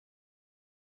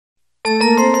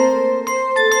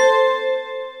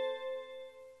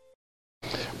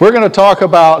We're going to talk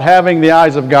about having the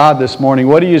eyes of God this morning.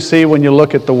 What do you see when you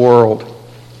look at the world?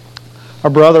 Our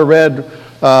brother read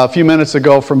a few minutes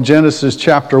ago from Genesis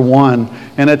chapter 1.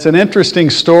 And it's an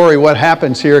interesting story what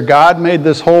happens here. God made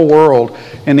this whole world.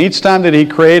 And each time that He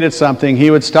created something, He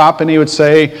would stop and He would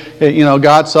say,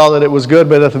 God saw that it was good.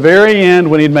 But at the very end,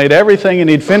 when He'd made everything and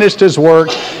He'd finished His work,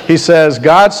 He says,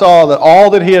 God saw that all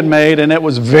that He had made and it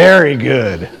was very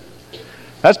good.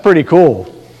 That's pretty cool.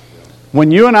 When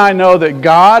you and I know that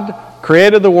God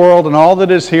created the world and all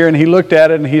that is here, and He looked at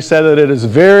it and He said that it is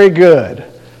very good,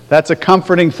 that's a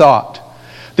comforting thought.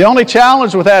 The only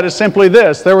challenge with that is simply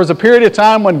this. There was a period of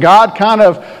time when God kind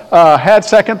of had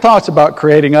second thoughts about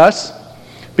creating us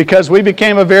because we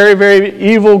became a very, very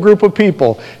evil group of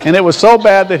people. And it was so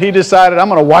bad that He decided, I'm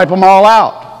going to wipe them all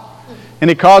out. And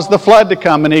He caused the flood to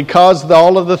come, and He caused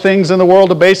all of the things in the world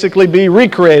to basically be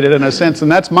recreated in a sense.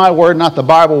 And that's my word, not the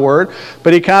Bible word.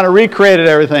 But He kind of recreated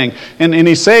everything. And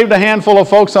He saved a handful of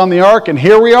folks on the ark, and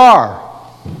here we are.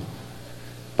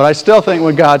 But I still think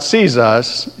when God sees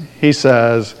us, He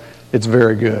says, it's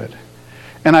very good.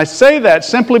 And I say that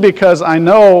simply because I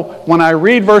know when I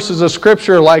read verses of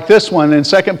Scripture like this one in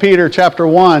 2 Peter chapter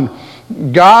 1,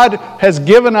 God has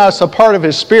given us a part of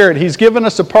His Spirit. He's given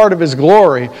us a part of His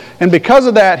glory. And because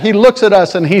of that, He looks at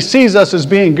us and He sees us as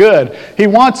being good. He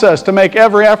wants us to make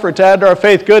every effort to add to our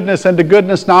faith goodness, and to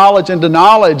goodness knowledge, and to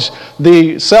knowledge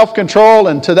the self-control,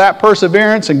 and to that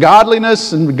perseverance, and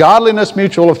godliness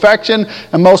mutual affection.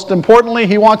 And most importantly,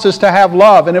 He wants us to have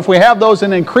love. And if we have those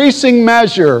in increasing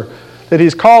measure that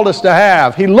He's called us to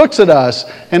have, He looks at us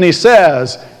and He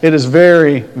says, it is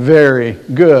very, very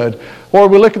good. Or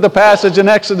we look at the passage in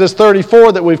Exodus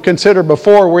 34 that we've considered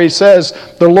before, where He says,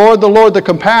 the Lord, the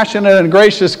compassionate and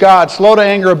gracious God, slow to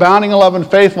anger, abounding in love and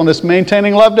faithfulness,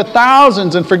 maintaining love to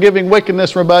thousands, and forgiving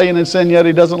wickedness, rebellion, and sin, yet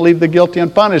He doesn't leave the guilty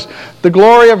unpunished. The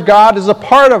glory of God is a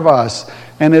part of us,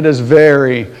 and it is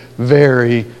very,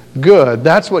 very good.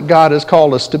 That's what God has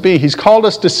called us to be. He's called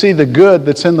us to see the good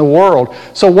that's in the world.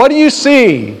 So what do you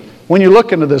see when you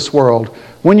look into this world?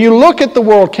 When you look at the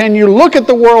world, can you look at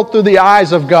the world through the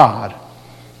eyes of God?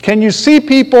 Can you see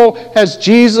people as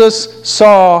Jesus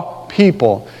saw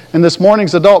people? In this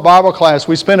morning's adult Bible class,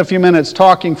 we spent a few minutes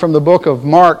talking from the book of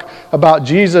Mark about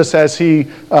Jesus as He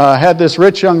had this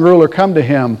rich young ruler come to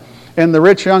Him. And the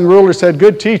rich young ruler said,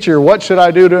 good teacher, what should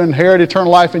I do to inherit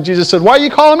eternal life? And Jesus said, why are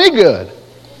you calling me good?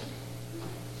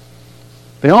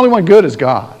 The only one good is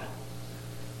God.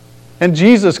 And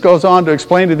Jesus goes on to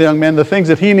explain to the young man the things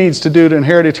that he needs to do to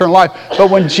inherit eternal life.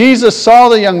 But when Jesus saw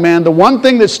the young man, the one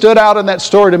thing that stood out in that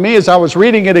story to me as I was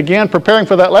reading it again, preparing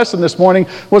for that lesson this morning,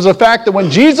 was the fact that when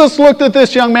Jesus looked at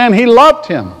this young man, He loved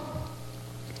him.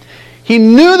 He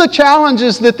knew the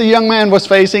challenges that the young man was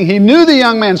facing. He knew the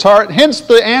young man's heart, hence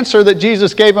the answer that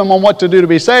Jesus gave him on what to do to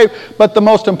be saved. But the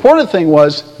most important thing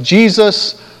was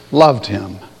Jesus loved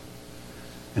him.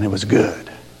 And it was good.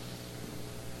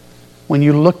 When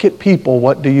you look at people,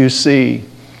 what do you see?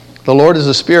 The Lord is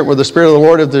a Spirit. Where the Spirit of the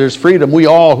Lord is, there is freedom. We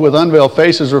all, who with unveiled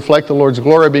faces reflect the Lord's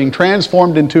glory, being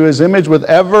transformed into His image with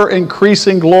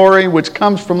ever-increasing glory, which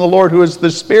comes from the Lord, who is the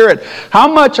Spirit. How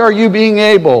much are you being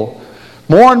able,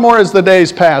 more and more as the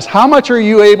days pass, how much are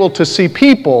you able to see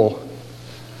people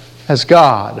as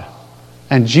God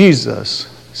and Jesus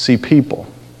see people?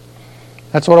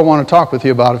 That's what I want to talk with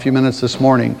you about a few minutes this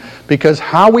morning. Because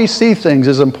how we see things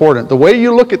is important. The way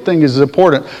you look at things is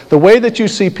important. The way that you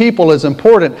see people is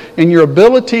important. And your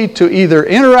ability to either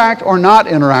interact or not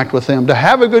interact with them. To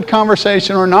have a good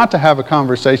conversation or not to have a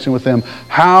conversation with them.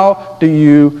 How do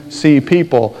you see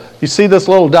people? You see this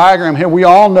little diagram here. We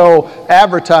all know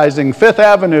advertising. Fifth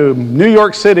Avenue, New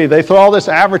York City. They throw all this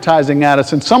advertising at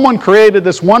us. And someone created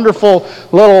this wonderful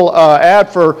little ad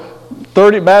for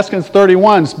Baskin's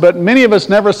 31s, but many of us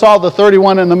never saw the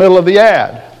 31 in the middle of the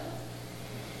ad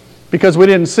because we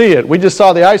didn't see it. We just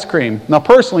saw the ice cream. Now,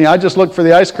 personally, I just looked for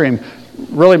the ice cream.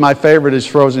 Really, my favorite is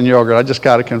frozen yogurt. I just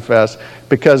got to confess,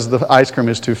 because the ice cream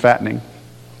is too fattening.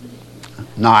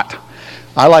 Not.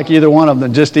 I like either one of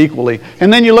them just equally.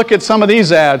 And then you look at some of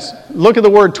these ads. Look at the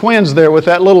word twins there with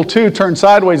that little 2 turned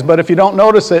sideways. But if you don't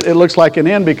notice it, it looks like an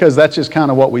N because that's just kind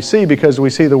of what we see because we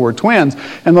see the word twins.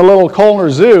 And the little Kollner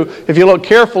Zoo, if you look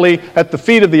carefully at the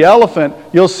feet of the elephant,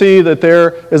 you'll see that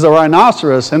there is a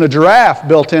rhinoceros and a giraffe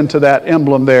built into that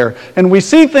emblem there. And we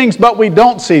see things, but we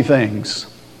don't see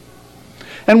things.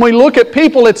 And we look at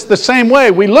people, it's the same way.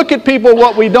 We look at people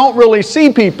what we don't really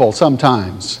see people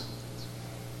sometimes.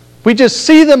 We just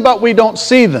see them, but we don't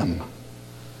see them.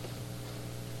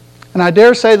 And I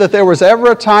dare say that there was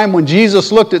ever a time when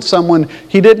Jesus looked at someone,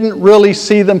 He didn't really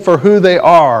see them for who they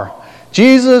are.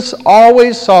 Jesus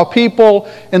always saw people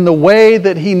in the way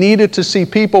that He needed to see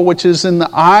people, which is in the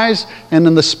eyes and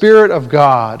in the Spirit of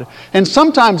God. And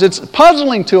sometimes it's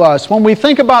puzzling to us when we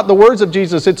think about the words of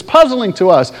Jesus. It's puzzling to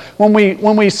us when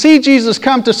we see Jesus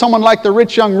come to someone like the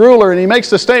rich young ruler and He makes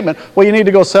the statement, well, you need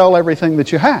to go sell everything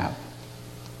that you have.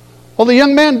 Well, the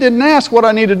young man didn't ask what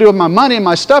I need to do with my money and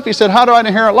my stuff. He said, how do I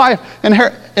inherit life,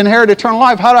 inherit eternal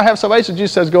life? How do I have salvation?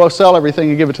 Jesus says, go sell everything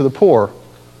and give it to the poor.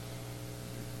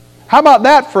 How about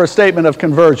that for a statement of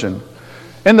conversion?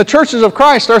 In the churches of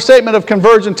Christ, our statement of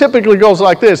conversion typically goes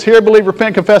like this: hear, believe,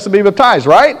 repent, confess, and be baptized,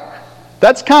 right?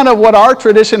 That's kind of what our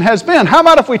tradition has been. How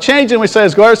about if we change and we say,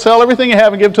 go ahead, sell everything you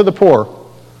have and give it to the poor?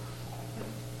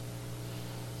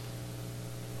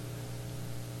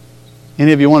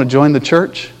 Any of you want to join the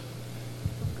church?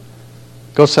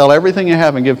 Go sell everything you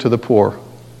have and give to the poor.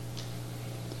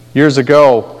 Years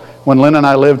ago, when Lynn and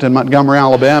I lived in Montgomery,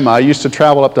 Alabama, I used to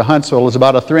travel up to Huntsville. It was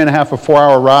about a 3.5 or 4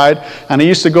 hour ride. And I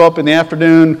used to go up in the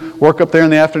afternoon, work up there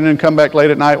in the afternoon, come back late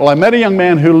at night. Well, I met a young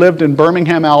man who lived in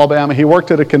Birmingham, Alabama. He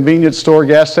worked at a convenience store,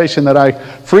 gas station that I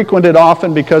frequented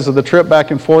often because of the trip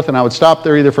back and forth. And I would stop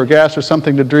there either for gas or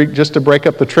something to drink just to break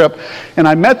up the trip. And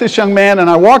I met this young man, and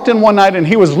I walked in one night, and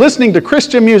he was listening to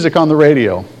Christian music on the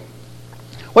radio,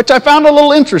 which I found a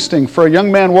little interesting for a young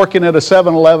man working at a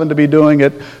 7-Eleven to be doing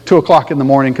at 2 o'clock in the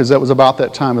morning, because that was about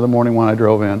that time of the morning when I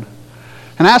drove in.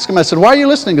 And I asked him, I said, why are you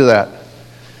listening to that?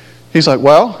 He's like,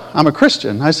 well, I'm a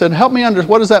Christian. I said, help me understand,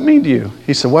 what does that mean to you?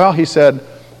 He said, well, the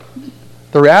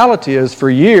reality is for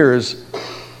years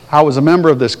I was a member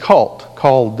of this cult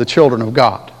called the Children of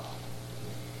God.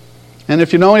 And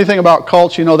if you know anything about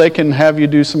cults, you know they can have you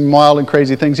do some wild and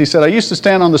crazy things. He said, I used to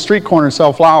stand on the street corner and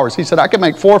sell flowers. He said, I could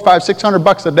make $400, $500,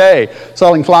 $600 a day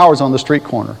selling flowers on the street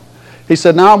corner. He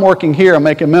said, now I'm working here, I'm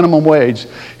making minimum wage.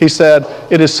 He said,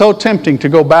 it is so tempting to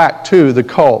go back to the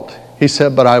cult. He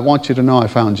said, but I want you to know I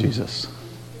found Jesus.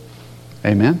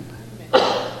 Amen?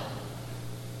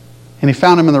 And he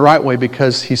found Him in the right way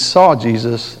because he saw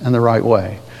Jesus in the right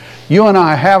way. You and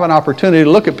I have an opportunity to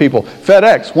look at people.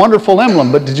 FedEx, wonderful emblem,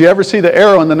 but did you ever see the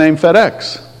arrow in the name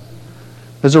FedEx?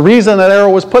 There's a reason that arrow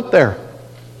was put there.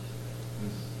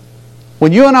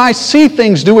 When you and I see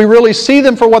things, do we really see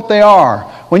them for what they are?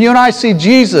 When you and I see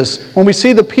Jesus, when we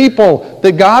see the people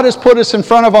that God has put us in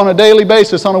front of on a daily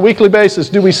basis, on a weekly basis,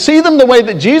 do we see them the way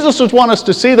that Jesus would want us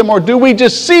to see them, or do we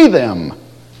just see them?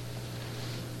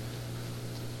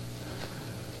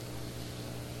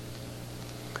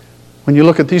 When you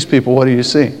look at these people, what do you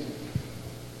see?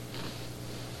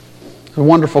 There's a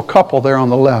wonderful couple there on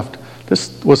the left.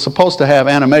 This was supposed to have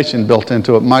animation built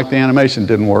into it. Mike, the animation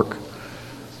didn't work.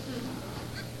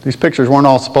 These pictures weren't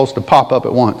all supposed to pop up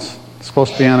at once. It's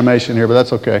supposed to be animation here, but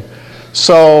that's okay.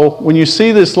 So when you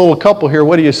see this little couple here,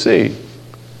 what do you see?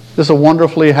 This is a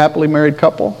wonderfully, happily married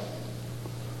couple.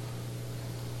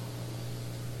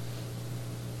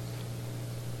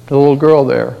 The little girl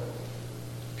there,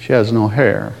 she has no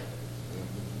hair.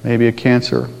 Maybe a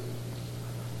cancer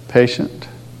patient.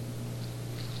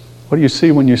 What do you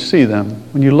see when you see them?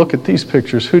 When you look at these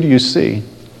pictures, who do you see?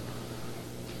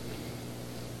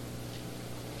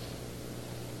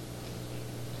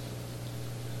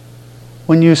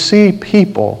 When you see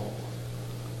people,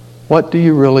 what do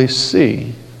you really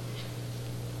see?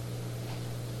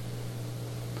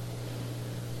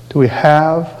 Do we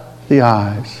have the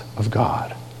eyes of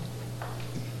God?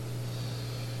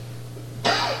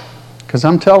 Because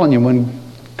I'm telling you, when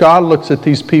God looks at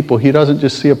these people, He doesn't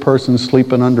just see a person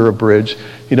sleeping under a bridge.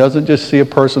 He doesn't just see a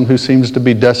person who seems to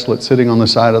be desolate sitting on the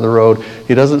side of the road.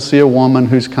 He doesn't see a woman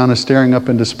who's kind of staring up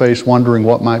into space wondering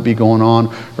what might be going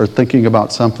on or thinking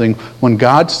about something. When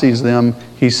God sees them,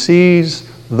 He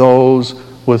sees those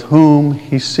with whom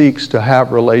He seeks to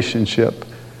have relationship.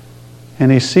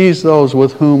 And He sees those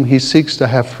with whom He seeks to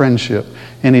have friendship.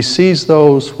 And He sees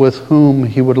those with whom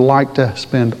He would like to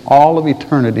spend all of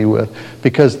eternity with.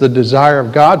 Because the desire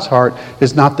of God's heart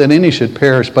is not that any should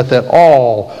perish, but that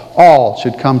all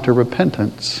should come to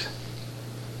repentance.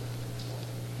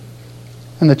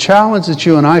 And the challenge that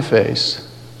you and I face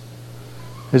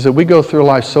is that we go through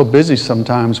life so busy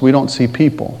sometimes we don't see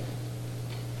people.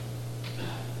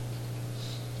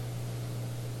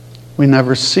 We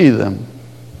never see them.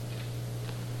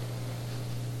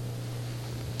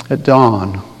 At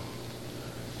dawn,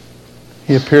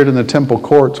 He appeared in the temple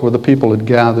courts where the people had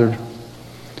gathered.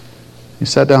 He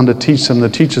sat down to teach them. The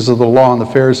teachers of the law and the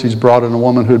Pharisees brought in a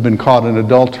woman who had been caught in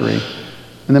adultery.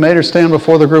 And they made her stand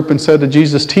before the group and said to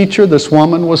Jesus, "Teacher, this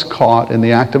woman was caught in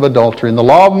the act of adultery. In the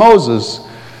law of Moses,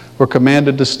 we're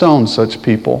commanded to stone such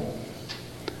people.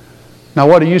 Now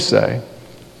what do you say?"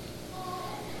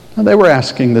 Now, they were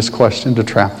asking this question to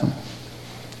trap them.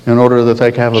 in order that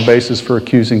they could have a basis for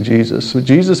accusing Jesus. So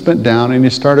Jesus bent down and he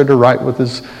started to write with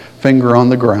his finger on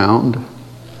the ground.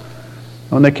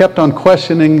 When they kept on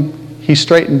questioning, he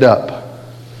straightened up.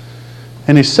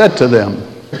 And he said to them,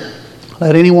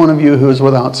 "Let any one of you who is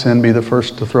without sin be the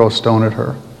first to throw a stone at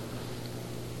her."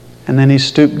 And then he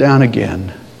stooped down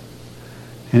again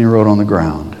and he wrote on the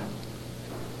ground.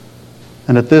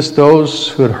 And at this, those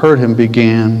who had heard him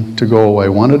began to go away,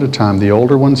 one at a time, the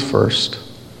older ones first,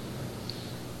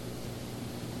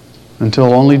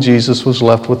 until only Jesus was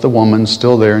left with the woman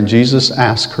still there. And Jesus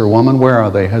asked her, "Woman, where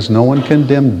are they? Has no one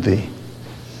condemned thee?"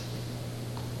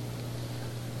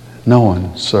 "No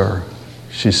one, sir,"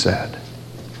 she said.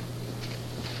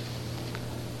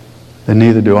 "Then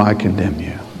neither do I condemn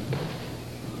you.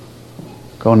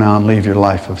 Go now and leave your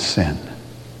life of sin."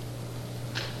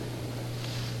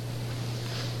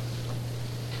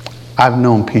 I've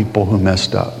known people who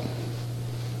messed up.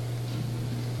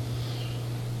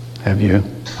 Have you?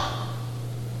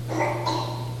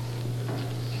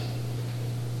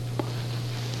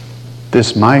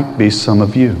 This might be some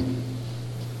of you.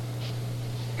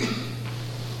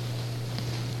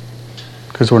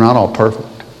 Because we're not all perfect.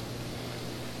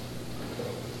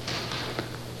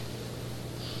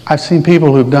 I've seen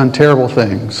people who've done terrible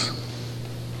things.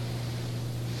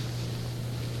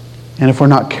 And if we're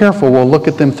not careful, we'll look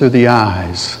at them through the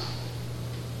eyes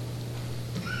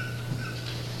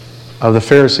of the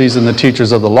Pharisees and the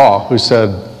teachers of the law who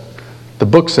said, the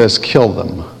book says kill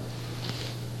them.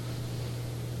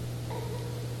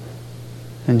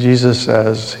 And Jesus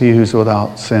says, he who's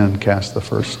without sin cast the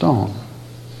first stone.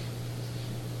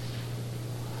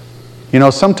 You know,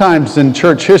 sometimes in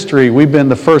church history, we've been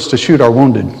the first to shoot our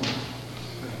wounded.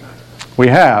 We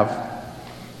have.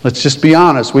 Let's just be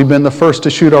honest. We've been the first to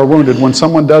shoot our wounded. When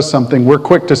someone does something, we're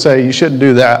quick to say, you shouldn't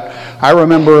do that. I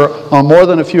remember on more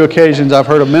than a few occasions, I've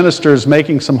heard of ministers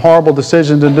making some horrible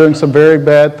decisions and doing some very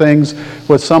bad things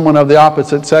with someone of the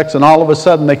opposite sex, and all of a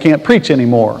sudden they can't preach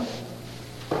anymore.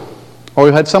 Or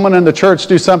we've had someone in the church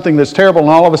do something that's terrible,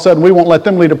 and all of a sudden we won't let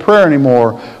them lead a prayer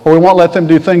anymore, or we won't let them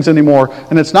do things anymore.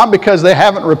 And it's not because they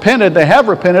haven't repented, they have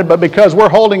repented, but because we're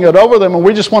holding it over them and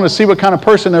we just want to see what kind of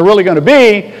person they're really going to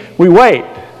be, we wait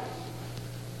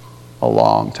a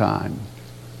long time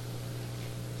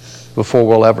before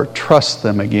we'll ever trust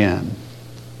them again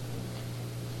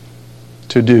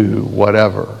to do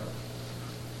whatever.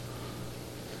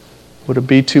 Would it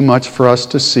be too much for us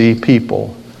to see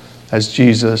people as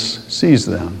Jesus sees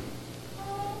them?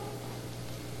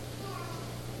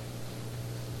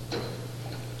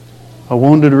 A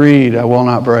wounded reed I will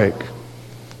not break.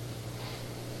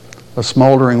 A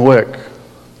smoldering wick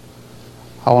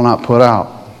I will not put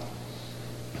out.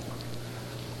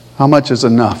 How much is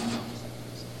enough?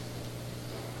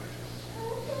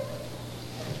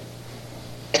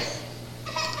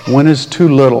 When is too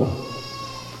little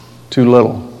too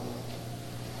little?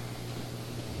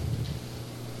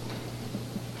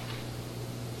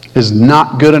 Is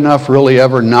not good enough really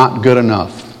ever not good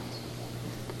enough?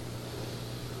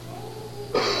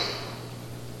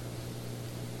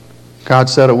 God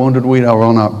said, a wounded weed I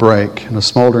will not break, and a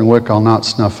smoldering wick I'll not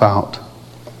snuff out.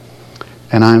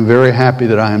 And I am very happy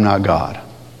that I am not God.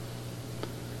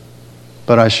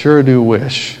 But I sure do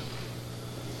wish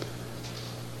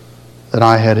that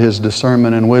I had His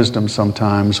discernment and wisdom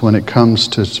sometimes when it comes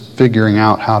to figuring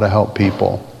out how to help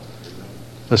people,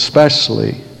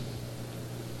 especially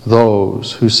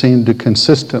those who seem to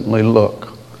consistently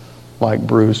look like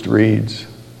bruised reeds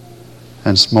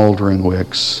and smoldering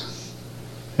wicks,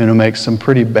 and who make some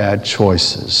pretty bad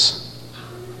choices.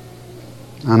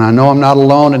 And I know I'm not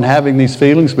alone in having these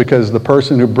feelings, because the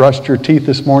person who brushed your teeth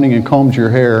this morning and combed your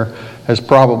hair has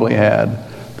probably had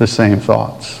the same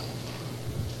thoughts.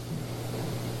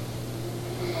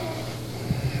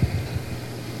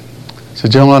 It's a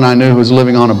gentleman I knew who was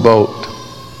living on a boat.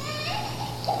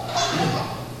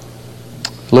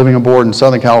 Living aboard in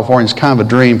Southern California is kind of a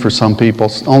dream for some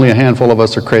people. Only a handful of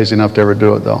us are crazy enough to ever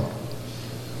do it, though.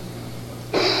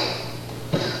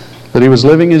 But he was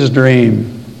living his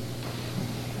dream.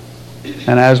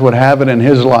 And as would have it in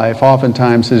his life,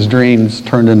 oftentimes his dreams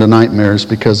turned into nightmares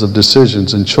because of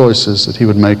decisions and choices that he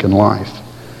would make in life.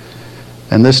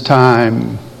 And this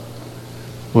time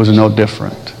was no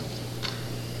different.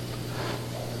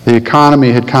 The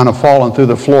economy had kind of fallen through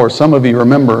the floor. Some of you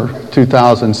remember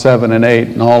 2007 and 8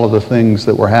 and all of the things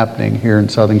that were happening here in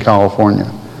Southern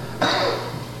California.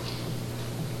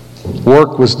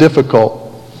 Work was difficult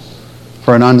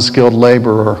for an unskilled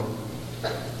laborer.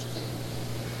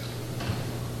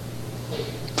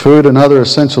 Food and other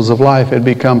essentials of life had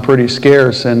become pretty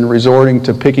scarce, and resorting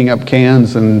to picking up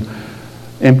cans and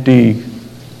empty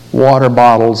water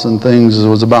bottles and things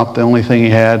was about the only thing he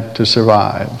had to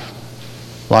survive.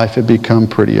 Life had become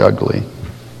pretty ugly.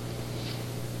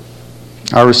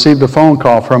 I received a phone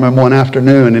call from him one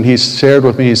afternoon, and he shared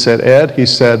with me, he said, Ed, he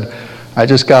said, I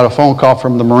just got a phone call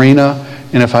from the marina,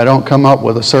 and if I don't come up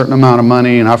with a certain amount of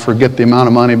money, and I forget the amount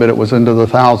of money, but it was into the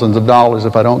thousands of dollars,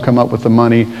 if I don't come up with the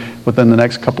money within the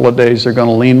next couple of days, they're going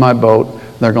to lean my boat,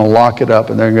 they're going to lock it up,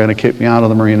 and they're going to kick me out of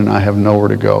the marina, and I have nowhere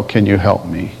to go. Can you help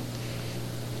me?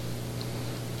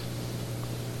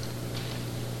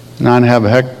 And I didn't have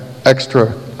an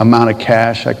extra amount of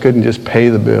cash. I couldn't just pay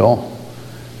the bill.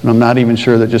 And I'm not even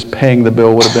sure that just paying the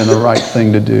bill would have been the right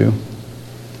thing to do.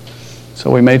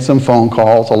 So we made some phone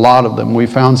calls, a lot of them. We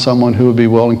found someone who would be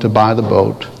willing to buy the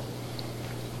boat.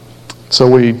 So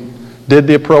we did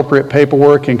the appropriate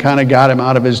paperwork and kind of got him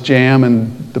out of his jam,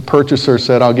 and the purchaser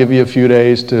said, I'll give you a few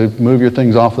days to move your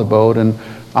things off the boat, and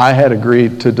I had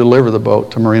agreed to deliver the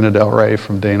boat to Marina del Rey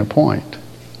from Dana Point.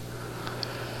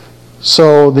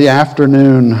 So the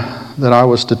afternoon that I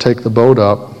was to take the boat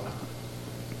up,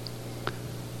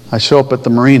 I show up at the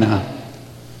marina,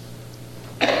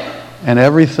 and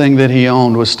everything that he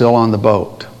owned was still on the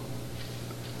boat.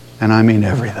 And I mean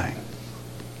everything.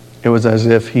 It was as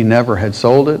if he never had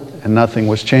sold it, and nothing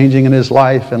was changing in his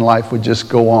life, and life would just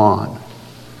go on.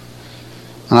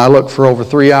 And I looked for over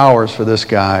 3 hours for this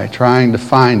guy, trying to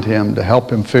find him, to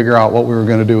help him figure out what we were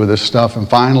going to do with this stuff. And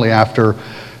finally, after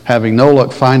having no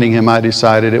luck finding him, I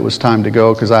decided it was time to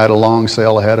go because I had a long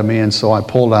sail ahead of me, and so I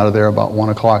pulled out of there about 1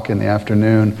 o'clock in the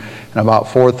afternoon. And about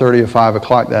 4:30 or 5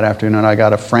 o'clock that afternoon, I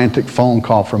got a frantic phone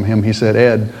call from him. He said,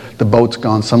 Ed, the boat's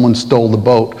gone. Someone stole the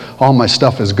boat. All my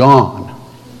stuff is gone.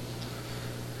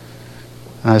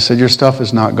 And I said, your stuff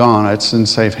is not gone. It's in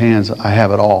safe hands. I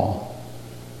have it all.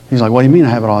 He's like, what do you mean I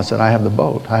have it all? I said, I have the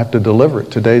boat. I have to deliver it.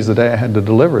 Today's the day I had to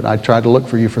deliver it. I tried to look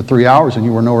for you for 3 hours, and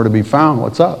you were nowhere to be found.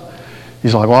 What's up?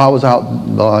 He's like, well, I was out.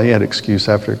 Well, he had excuse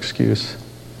after excuse.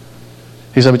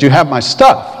 He said, but you have my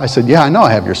stuff. I said, yeah, I know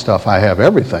I have your stuff. I have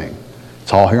everything.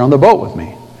 It's all here on the boat with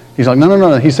me. He's like,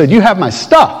 no. He said, you have my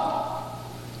stuff.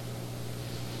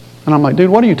 And I'm like, dude,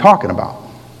 what are you talking about?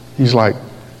 He's like,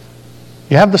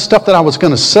 you have the stuff that I was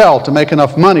going to sell to make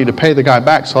enough money to pay the guy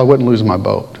back so I wouldn't lose my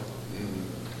boat.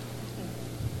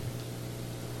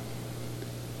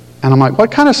 And I'm like,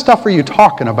 what kind of stuff are you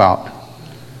talking about?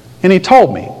 And he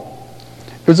told me.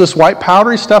 It was this white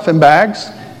powdery stuff in bags.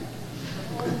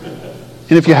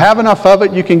 And if you have enough of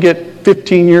it, you can get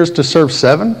 15 years to serve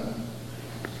 7.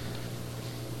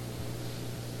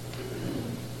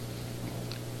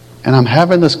 And I'm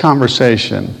having this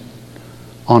conversation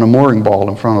on a mooring ball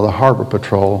in front of the Harbor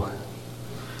Patrol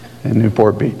in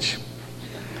Newport Beach.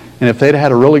 And if they'd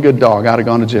had a really good dog, I'd have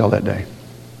gone to jail that day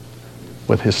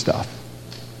with his stuff.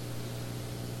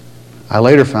 I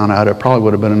later found out it probably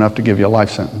would have been enough to give you a life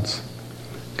sentence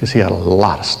because he had a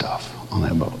lot of stuff on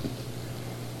that boat.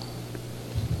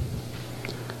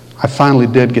 I finally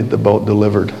did get the boat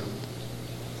delivered.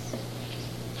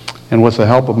 And with the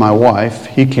help of my wife,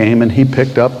 he came and he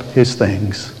picked up his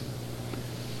things.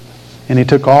 And he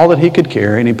took all that he could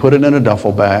carry and he put it in a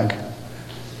duffel bag.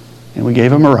 And we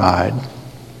gave him a ride.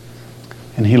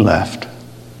 And he left.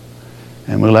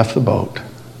 And we left the boat.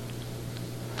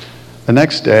 The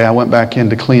next day, I went back in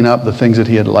to clean up the things that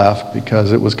he had left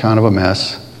because it was kind of a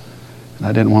mess. And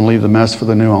I didn't want to leave the mess for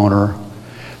the new owner.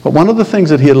 But one of the things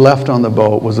that he had left on the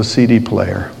boat was a CD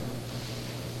player.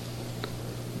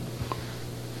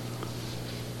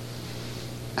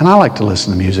 And I like to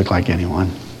listen to music like anyone.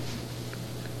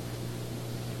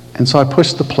 And so I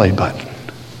pushed the play button.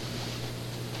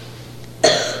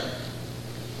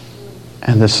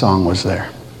 And this song was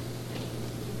there.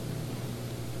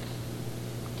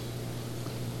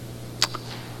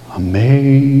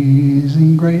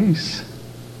 Amazing grace,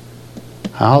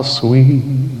 how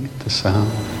sweet the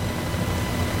sound,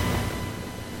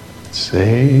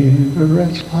 saved a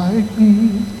wretch like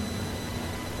me.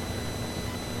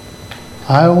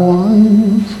 I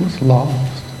once was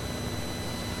lost,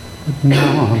 but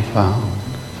now I'm found.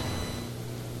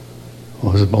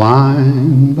 Was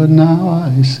blind, but now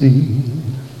I see.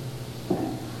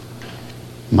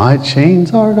 My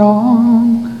chains are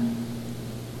gone,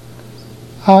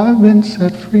 I've been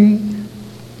set free.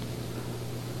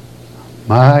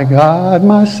 My God,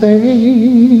 my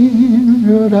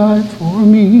Savior died for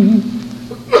me.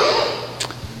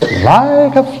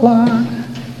 Like a flood,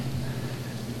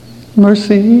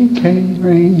 mercy came,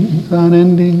 rains,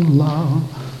 unending love,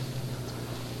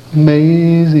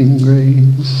 amazing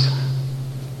grace.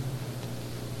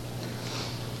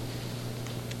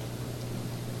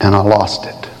 And I lost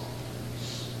it.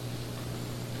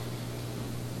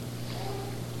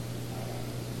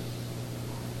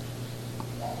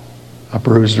 a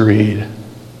bruised reed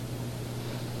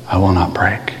I will not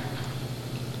break,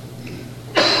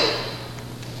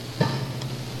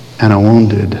 and a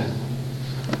wounded,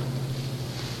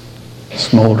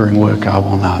 smoldering wick I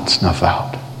will not snuff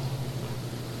out.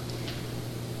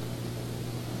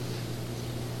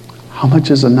 How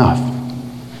much is enough?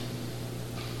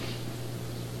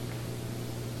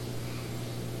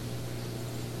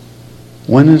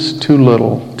 When is too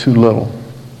little too little?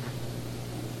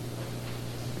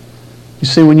 You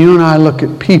see, when you and I look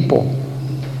at people,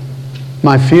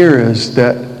 my fear is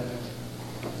that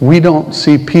we don't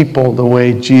see people the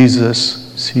way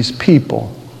Jesus sees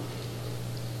people.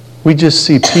 We just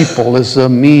see people as a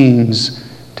means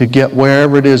to get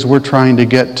wherever it is we're trying to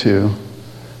get to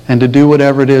and to do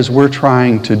whatever it is we're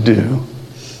trying to do.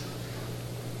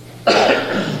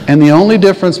 And the only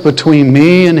difference between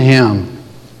me and him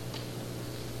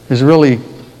is really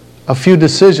a few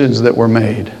decisions that were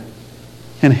made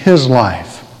in his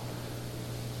life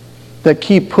that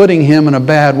keep putting him in a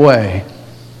bad way.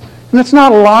 And it's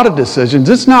not a lot of decisions.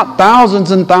 It's not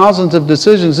thousands and thousands of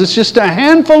decisions. It's just a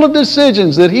handful of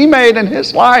decisions that he made in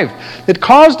his life that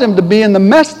caused him to be in the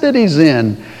mess that he's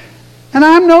in. And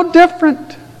I'm no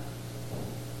different.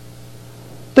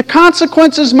 The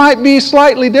consequences might be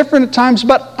slightly different at times,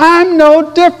 but I'm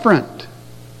no different.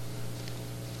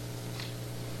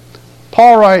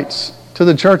 Paul writes to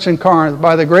the church in Corinth,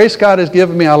 by the grace God has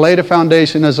given me, I laid a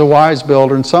foundation as a wise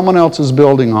builder, and someone else is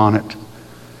building on it.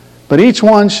 But each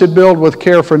one should build with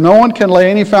care, for no one can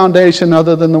lay any foundation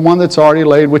other than the one that's already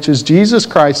laid, which is Jesus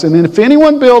Christ. And if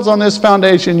anyone builds on this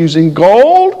foundation using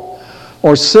gold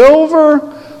or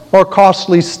silver or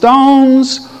costly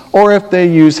stones, or if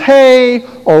they use hay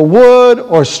or wood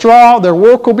or straw, their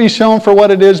work will be shown for what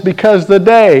it is, because the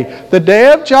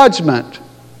day of judgment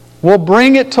will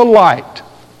bring it to light.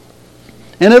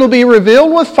 And it'll be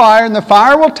revealed with fire, and the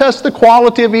fire will test the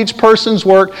quality of each person's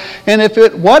work. And if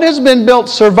what has been built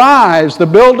survives, the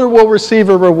builder will receive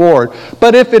a reward.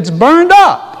 But if it's burned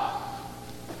up,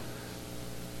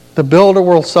 the builder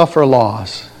will suffer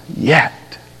loss, yet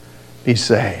be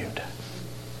saved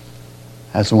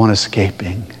as one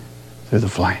escaping through the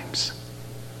flames.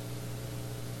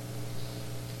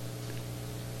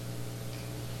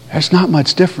 There's not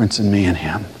much difference in me and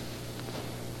him.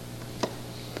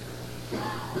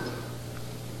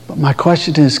 But my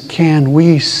question is, can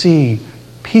we see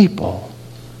people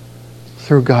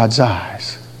through God's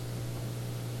eyes?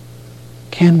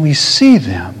 Can we see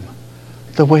them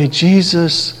the way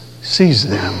Jesus sees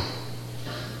them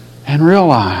and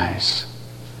realize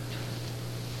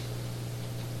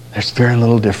there's very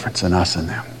little difference in us and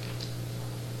them?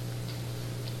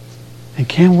 And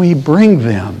can we bring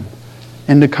them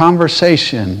into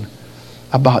conversation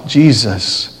about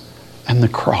Jesus and the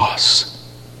cross?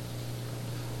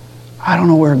 I don't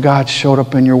know where God showed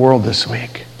up in your world this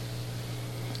week.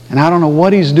 And I don't know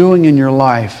what he's doing in your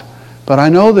life. But I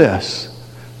know this,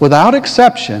 without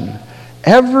exception,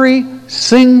 every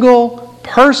single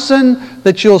person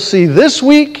that you'll see this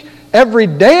week, every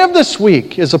day of this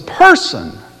week, is a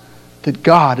person that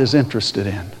God is interested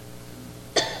in.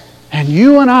 And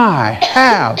you and I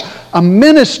have a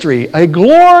ministry, a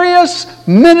glorious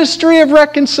ministry of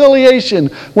reconciliation,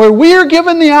 where we are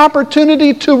given the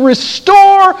opportunity to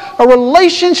restore a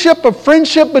relationship of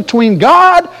friendship between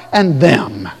God and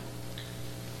them.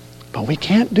 But we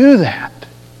can't do that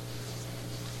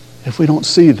if we don't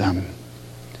see them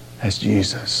as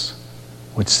Jesus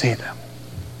would see them.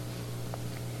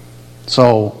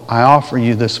 So I offer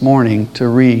you this morning to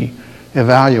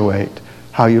re-evaluate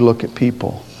how you look at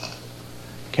people.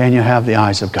 Can you have the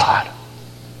eyes of God?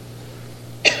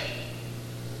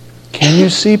 Can you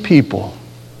see people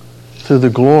through the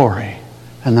glory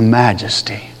and the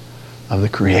majesty of the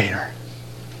Creator?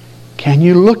 Can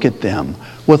you look at them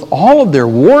with all of their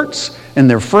warts and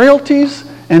their frailties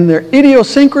and their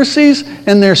idiosyncrasies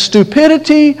and their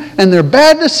stupidity and their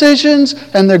bad decisions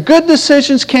and their good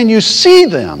decisions? Can you see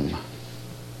them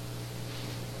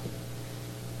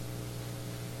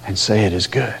and say it is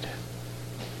good?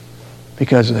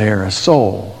 Because they are a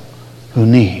soul who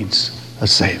needs a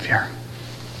Savior.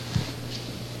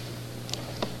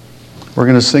 We're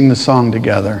going to sing the song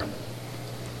together.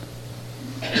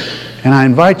 And I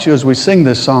invite you, as we sing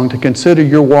this song, to consider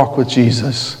your walk with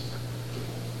Jesus.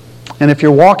 And if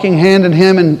you're walking hand in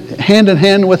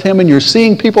hand with him and you're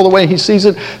seeing people the way he sees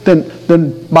it,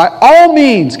 then by all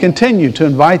means continue to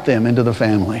invite them into the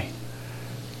family.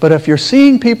 But if you're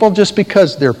seeing people just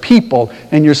because they're people,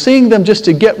 and you're seeing them just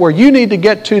to get where you need to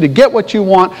get what you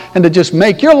want, and to just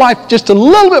make your life just a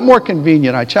little bit more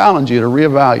convenient, I challenge you to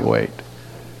reevaluate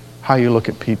how you look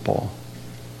at people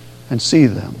and see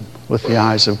them with the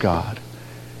eyes of God.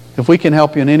 If we can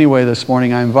help you in any way this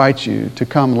morning, I invite you to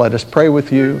come. Let us pray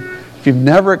with you. If you've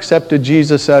never accepted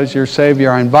Jesus as your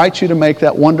Savior, I invite you to make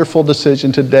that wonderful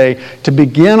decision today to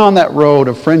begin on that road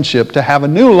of friendship, to have a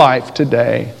new life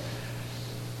today.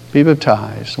 Be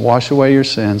baptized, wash away your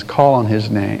sins, call on His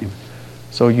name,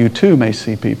 so you too may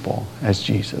see people as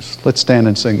Jesus. Let's stand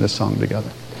and sing this song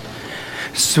together.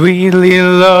 Sweetly,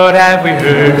 Lord, have we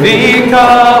heard Thee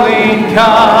calling,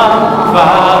 come,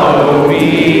 follow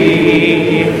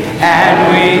me.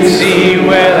 And we see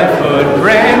where Thy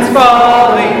footprints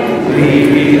falling,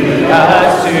 lead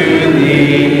us to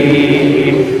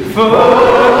Thee.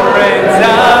 Footprints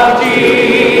of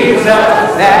Jesus.